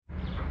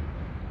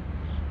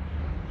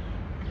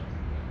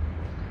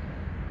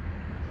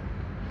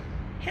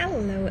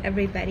Hello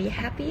everybody,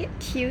 happy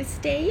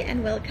Tuesday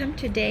and welcome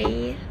to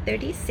day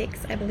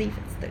 36, I believe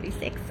it's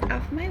 36,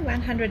 of my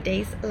 100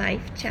 days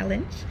life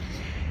challenge.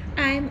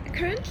 I'm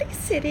currently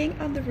sitting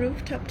on the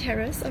rooftop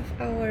terrace of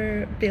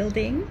our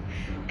building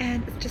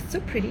and it's just so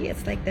pretty.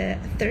 It's like the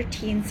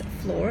 13th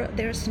floor.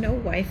 There's no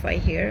Wi-Fi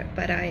here,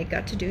 but I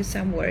got to do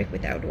some work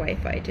without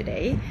Wi-Fi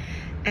today.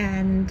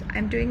 And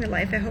I'm doing the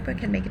live. I hope I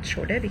can make it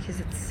shorter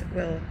because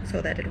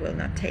so that it will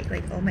not take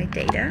like all my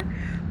data.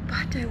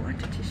 But I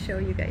wanted to show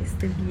you guys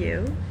the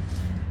view.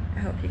 I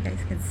hope you guys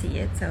can see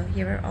it. So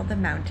here are all the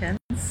mountains.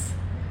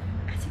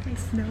 As you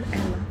guys know, I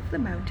love the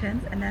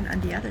mountains. And then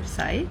on the other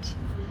side,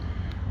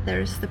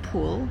 there's the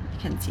pool. You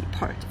can see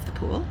part of the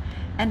pool.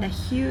 And a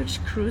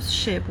huge cruise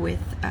ship with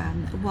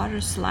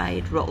water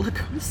slide roller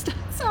coaster.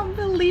 It's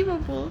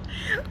unbelievable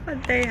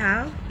what they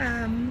have.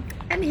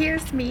 And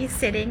here's me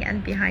sitting,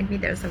 and behind me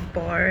there's a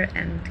bar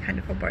and kind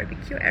of a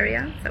barbecue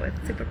area. So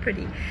it's super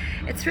pretty.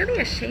 It's really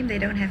a shame they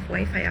don't have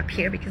Wi-Fi up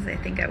here because I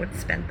think I would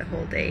spend the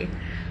whole day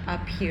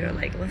up here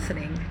like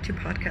listening to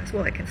podcasts.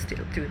 Well, I can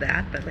still do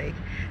that, but like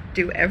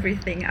do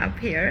everything up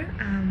here.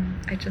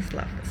 I just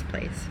love this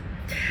place.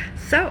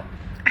 So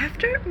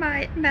after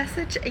my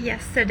message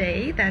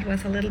yesterday that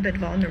was a little bit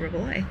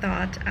vulnerable, I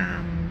thought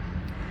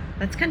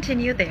let's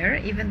continue there,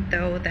 even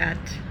though that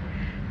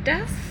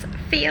does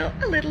feel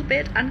a little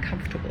bit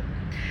uncomfortable.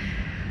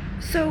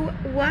 So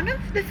one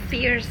of the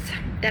fears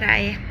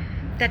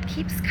that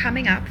keeps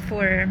coming up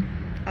for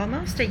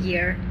almost a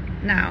year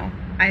now,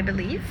 I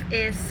believe,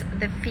 is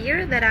the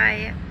fear that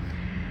I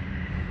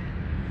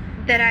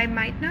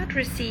might not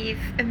receive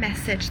a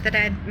message, that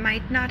I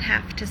might not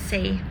have to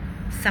say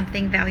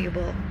something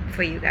valuable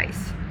for you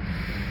guys.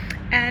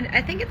 And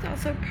I think it's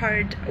also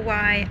part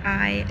why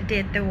I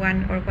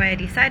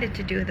decided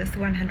to do this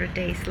 100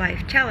 days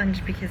life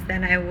challenge, because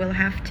then I will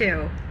have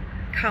to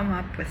come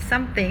up with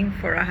something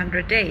for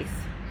 100 days.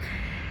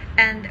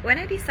 And when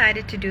I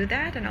decided to do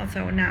that, and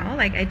also now,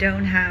 like, I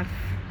don't have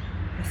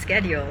a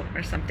schedule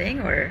or something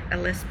or a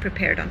list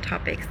prepared on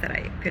topics that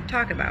I could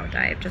talk about.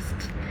 I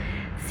just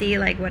see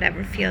like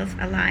whatever feels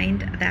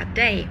aligned that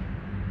day.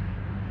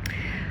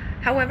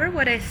 However,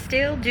 what I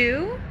still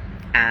do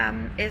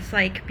is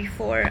like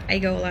before I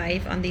go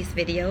live on these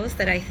videos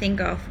that I think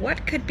of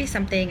what could be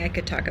something I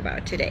could talk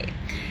about today.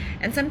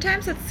 And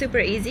sometimes it's super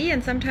easy,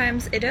 and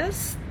sometimes it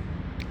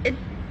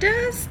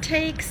does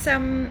take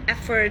some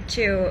effort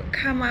to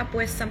come up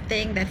with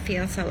something that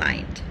feels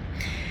aligned.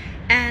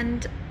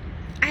 And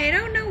I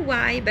don't know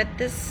why, but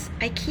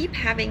I keep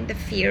having the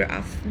fear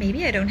of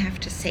maybe I don't have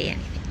to say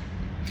anything.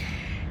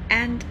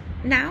 And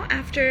now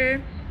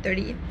after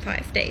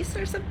 35 days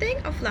or something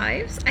of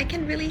lives, I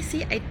can really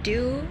see I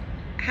do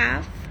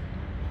have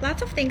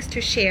lots of things to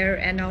share.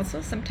 And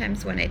also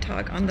sometimes when I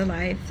talk on the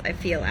lives, I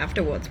feel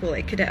afterwards, well,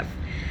 I could have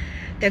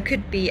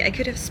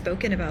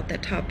spoken about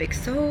that topic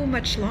so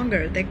much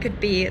longer.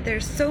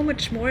 There's so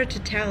much more to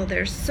tell.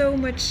 There's so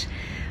much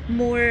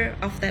more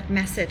of that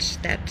message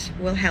that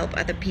will help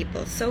other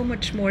people, so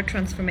much more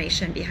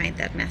transformation behind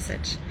that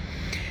message.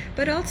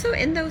 But also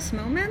in those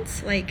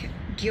moments, like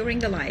during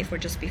the life or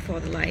just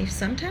before the life,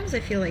 sometimes I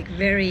feel like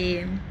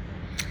very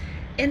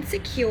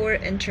insecure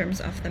in terms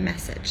of the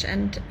message.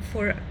 And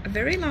for a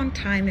very long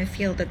time, I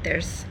feel that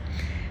there's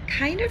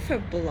kind of a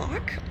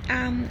block,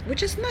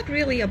 which is not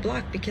really a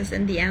block, because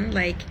in the end,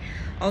 like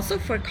also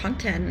for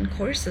content and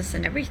courses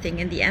and everything,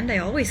 in the end, I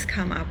always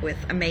come up with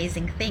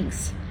amazing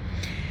things.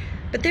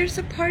 But there's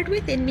a part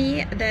within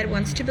me that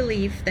wants to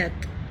believe that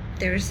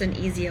there's an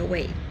easier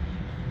way.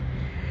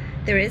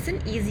 There is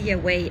an easier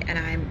way, and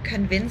I'm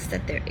convinced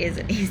that there is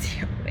an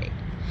easier way.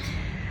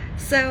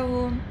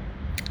 So,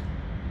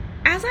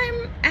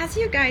 as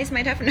you guys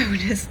might have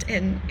noticed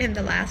in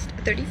the last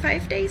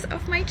 35 days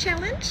of my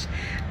challenge,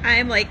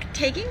 I'm like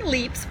taking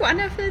leaps one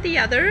after the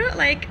other.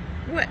 Like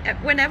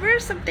whenever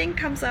something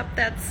comes up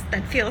that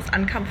feels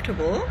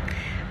uncomfortable,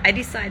 I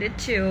decided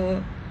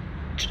to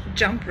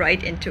jump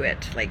right into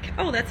it. Like,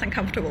 oh, that's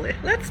uncomfortable,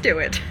 let's do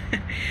it.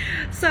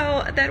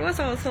 So that was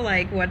also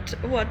like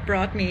what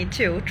brought me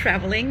to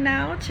traveling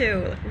now,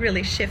 to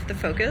really shift the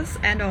focus,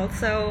 and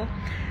also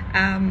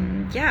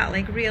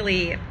like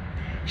really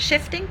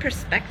shifting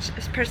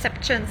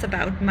perceptions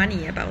about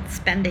money, about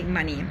spending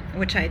money,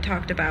 which I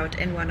talked about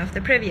in one of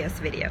the previous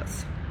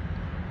videos.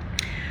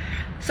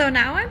 So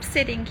now I'm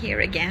sitting here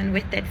again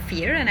with that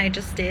fear, and I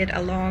just did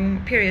a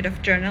long period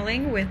of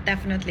journaling which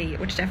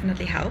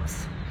definitely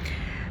helps.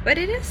 But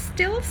it is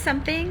still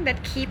something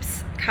that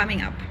keeps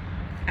coming up.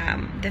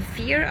 The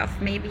fear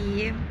of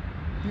maybe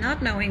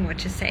not knowing what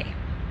to say.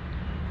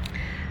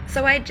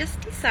 So I just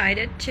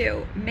decided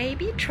to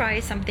maybe try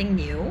something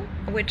new,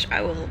 which I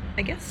will,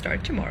 I guess,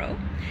 start tomorrow.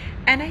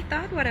 And I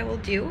thought what I will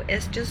do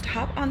is just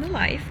hop on the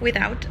live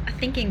without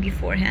thinking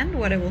beforehand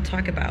what I will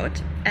talk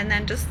about, and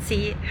then just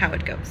see how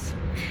it goes.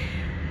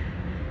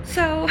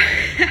 So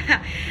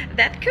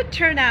that could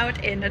turn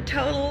out in a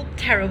total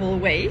terrible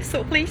way,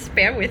 so please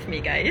bear with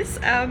me,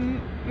 guys.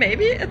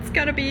 Maybe it's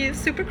gonna be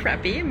super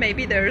crappy,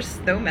 maybe there's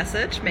no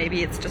message,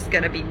 maybe it's just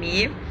gonna be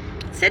me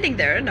sitting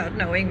there not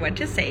knowing what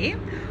to say,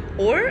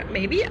 or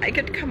maybe I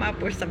could come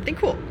up with something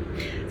cool.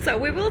 So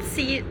we will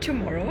see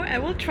tomorrow. I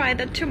will try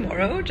that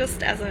tomorrow,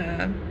 just as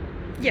a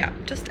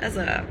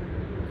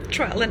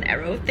trial and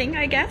error thing,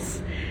 I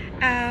guess.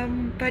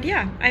 But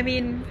yeah, I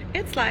mean,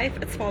 it's life,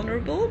 it's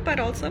vulnerable, but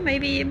also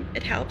maybe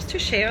it helps to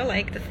share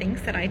like the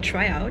things that I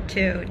try out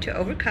to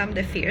overcome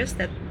the fears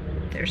that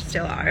there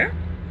still are.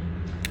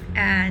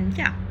 And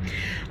yeah,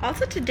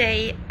 also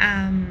today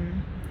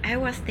I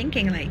was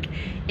thinking, like,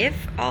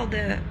 if all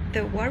the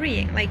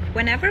worrying, like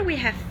whenever we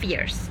have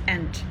fears,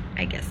 and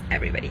I guess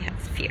everybody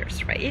has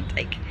fears, right?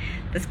 Like,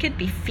 this could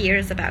be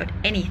fears about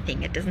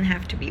anything. It doesn't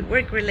have to be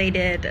work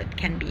related. It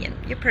can be in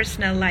your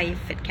personal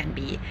life. It can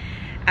be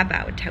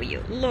about how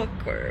you look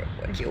or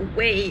what you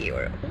weigh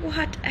or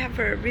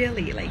whatever,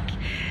 really. Like,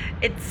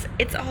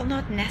 it's all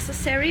not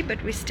necessary,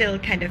 but we still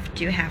kind of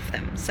do have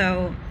them.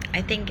 So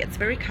I think it's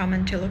very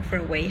common to look for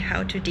a way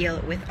how to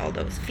deal with all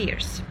those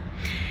fears.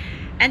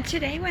 And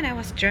today when I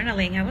was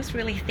journaling, I was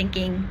really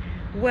thinking,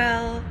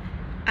 well,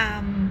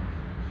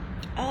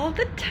 all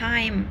the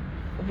time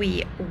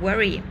we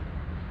worry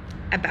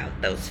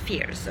about those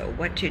fears, so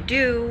what to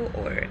do,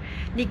 or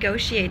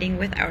negotiating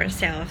with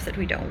ourselves that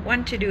we don't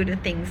want to do the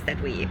things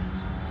that we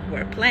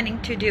were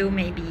planning to do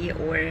maybe,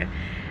 or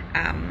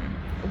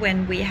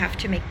when we have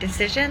to make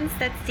decisions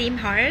that seem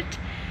hard.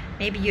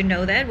 Maybe you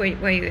know that,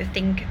 where you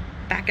think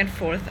back and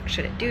forth,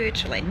 should I do it,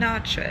 should I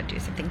not, should I do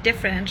something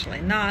different, should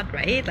I not,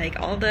 right? Like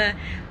all the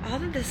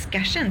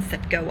discussions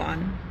that go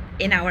on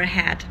in our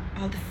head,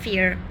 all the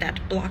fear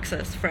that blocks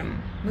us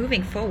from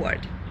moving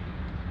forward.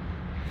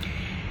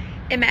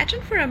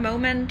 Imagine for a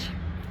moment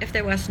if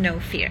there was no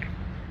fear.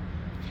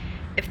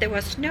 If there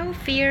was no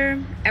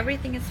fear,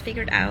 everything is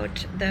figured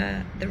out,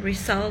 the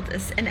result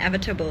is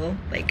inevitable.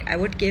 Like, I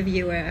would give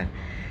you a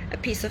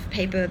piece of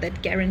paper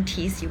that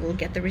guarantees you will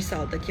get the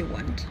result that you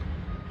want.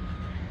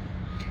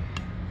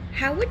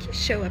 How would you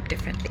show up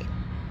differently?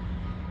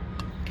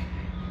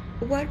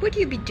 What would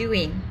you be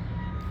doing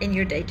in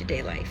your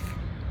day-to-day life?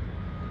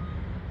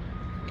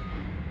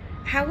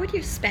 How would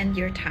you spend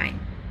your time?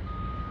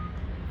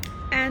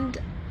 And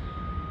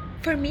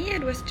for me,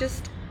 it was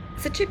just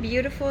such a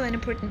beautiful and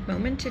important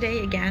moment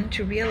today, again,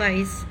 to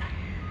realize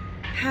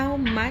how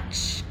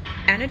much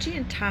energy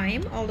and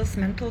time all this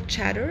mental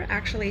chatter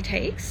actually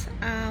takes,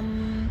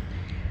 and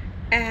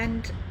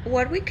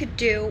what we could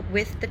do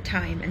with the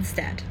time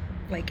instead.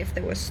 Like, if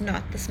there was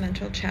not this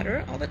mental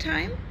chatter all the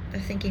time, the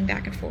thinking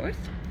back and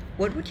forth,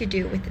 what would you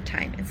do with the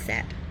time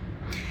instead?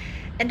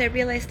 And I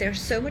realized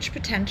there's so much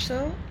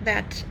potential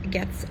that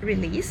gets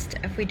released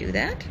if we do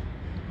that.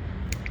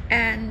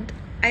 And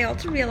I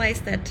also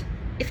realized that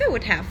if I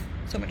would have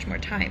so much more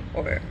time,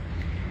 or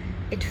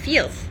it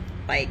feels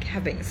like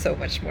having so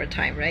much more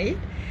time, right?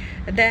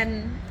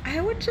 Then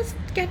I would just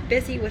get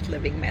busy with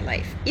living my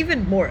life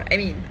even more. I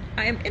mean,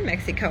 I am in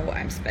Mexico.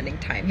 I'm spending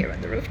time here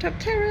on the rooftop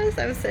terrace.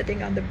 I'm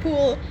sitting on the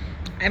pool.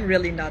 I'm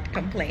really not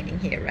complaining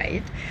here,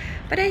 right?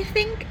 But I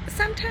think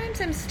sometimes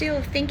I'm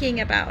still thinking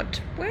about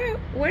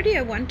where do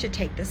I want to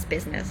take this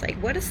business? Like,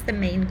 what is the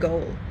main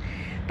goal?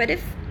 But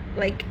if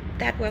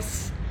that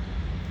was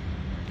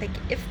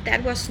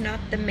not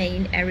the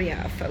main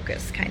area of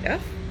focus, kind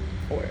of,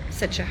 or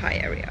such a high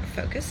area of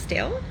focus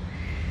still,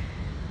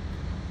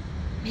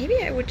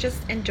 maybe I would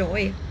just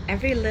enjoy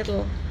every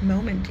little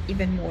moment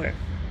even more.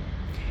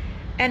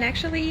 And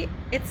actually,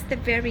 it's the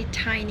very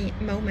tiny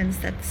moments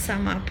that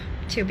sum up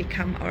to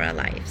become our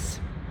lives.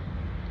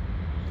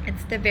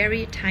 It's the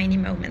very tiny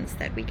moments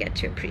that we get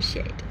to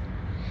appreciate.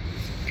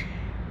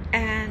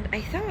 And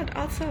I thought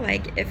also,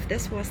 like, if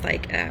this was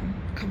like a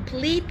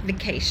complete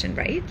vacation,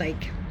 right?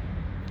 Like,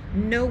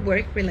 no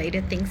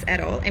work-related things at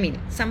all. I mean,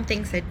 some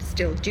things I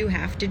still do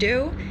have to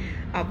do,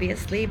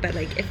 obviously, but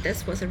like, if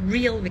this was a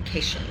real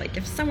vacation, like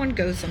if someone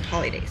goes on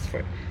holidays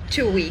for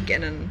 2 weeks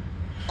in an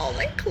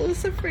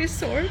all-inclusive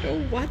resort or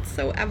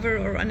whatsoever,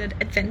 or on an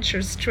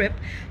adventurous trip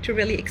to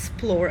really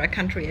explore a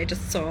country. I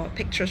just saw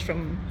pictures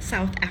from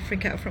South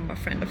Africa from a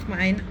friend of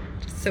mine,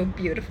 just so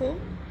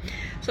beautiful.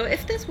 So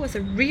if this was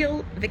a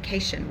real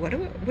vacation, what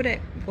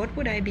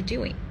would I be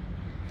doing?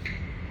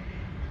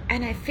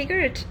 And I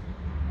figured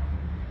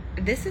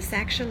this is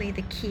actually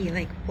the key.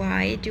 Like,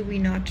 why do we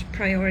not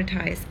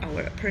prioritize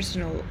our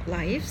personal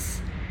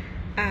lives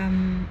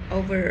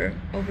over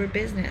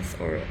business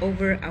or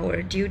over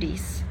our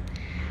duties?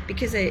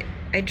 Because I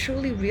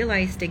truly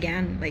realized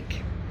again,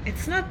 like,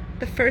 it's not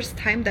the first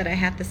time that I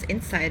had this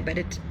insight, but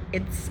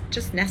it's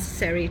just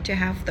necessary to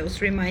have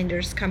those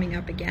reminders coming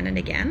up again and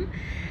again.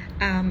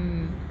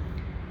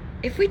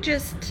 If we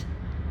just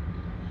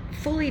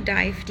fully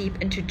dive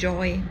deep into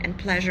joy and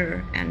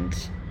pleasure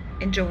and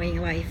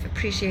enjoying life,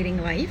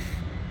 appreciating life,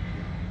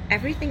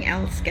 everything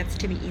else gets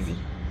to be easy.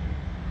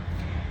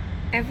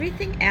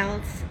 Everything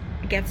else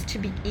gets to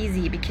be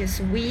easy because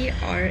we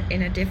are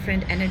in a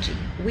different energy.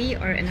 We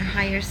are in a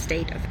higher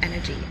state of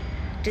energy.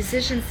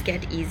 Decisions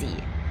get easy.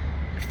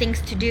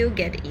 Things to do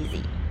get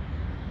easy.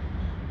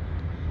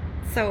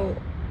 So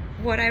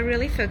what I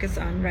really focus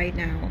on right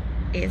now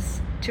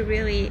is to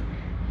really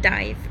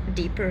dive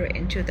deeper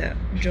into the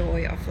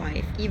joy of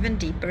life, even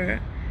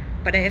deeper,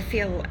 but I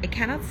feel I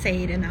cannot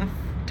say it enough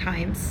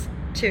times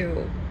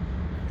to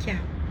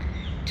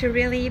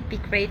really be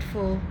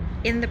grateful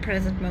in the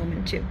present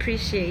moment, to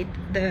appreciate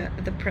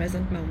the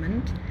present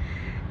moment.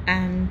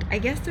 And I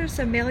guess there's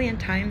a million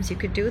times you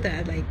could do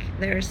that.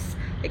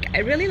 I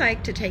really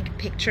like to take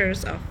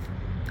pictures of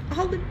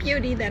all the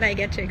beauty that I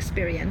get to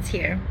experience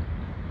here.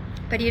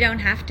 But you don't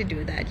have to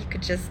do that. You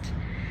could just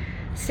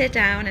sit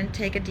down and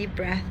take a deep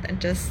breath and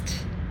just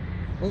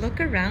look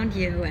around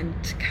you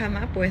and come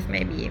up with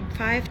maybe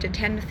 5 to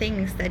 10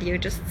 things that you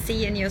just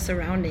see in your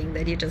surrounding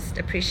that you just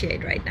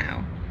appreciate right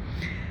now.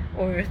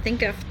 Or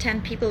think of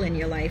 10 people in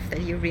your life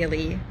that you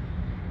really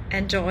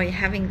enjoy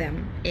having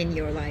them in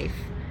your life.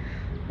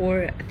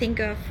 Or think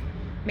of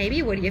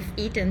maybe what you've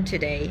eaten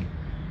today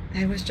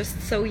that was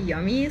just so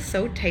yummy,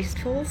 so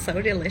tasteful,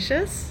 so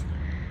delicious.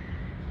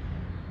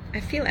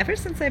 I feel ever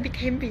since I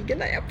became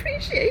vegan, I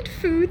appreciate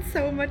food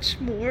so much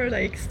more.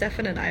 Like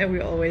Stefan and I, we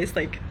always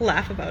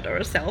laugh about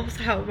ourselves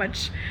how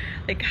much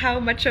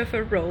of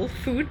a role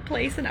food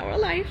plays in our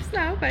lives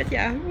now. But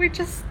yeah, we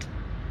just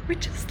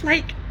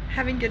like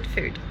having good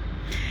food.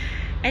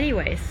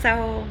 Anyway,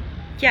 so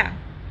yeah,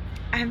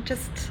 I'm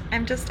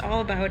just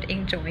all about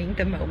enjoying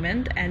the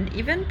moment, and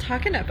even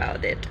talking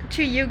about it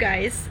to you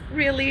guys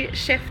really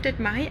shifted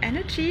my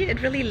energy.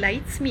 It really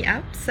lights me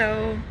up.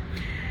 So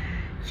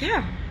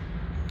yeah,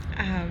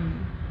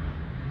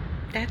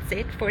 that's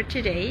it for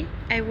today.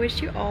 I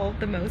wish you all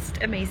the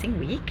most amazing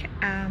week.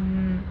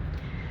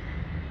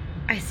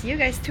 I see you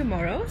guys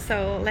tomorrow,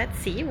 so let's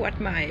see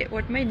what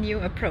my new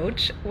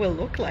approach will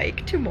look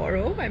like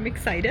tomorrow. I'm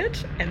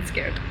excited and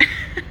scared.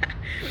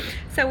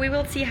 So we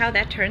will see how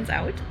that turns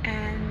out.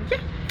 And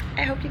yeah,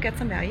 I hope you got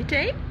some value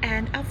today,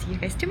 and I'll see you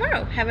guys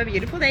tomorrow. Have a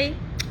beautiful day.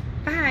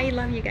 Bye.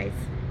 Love you guys.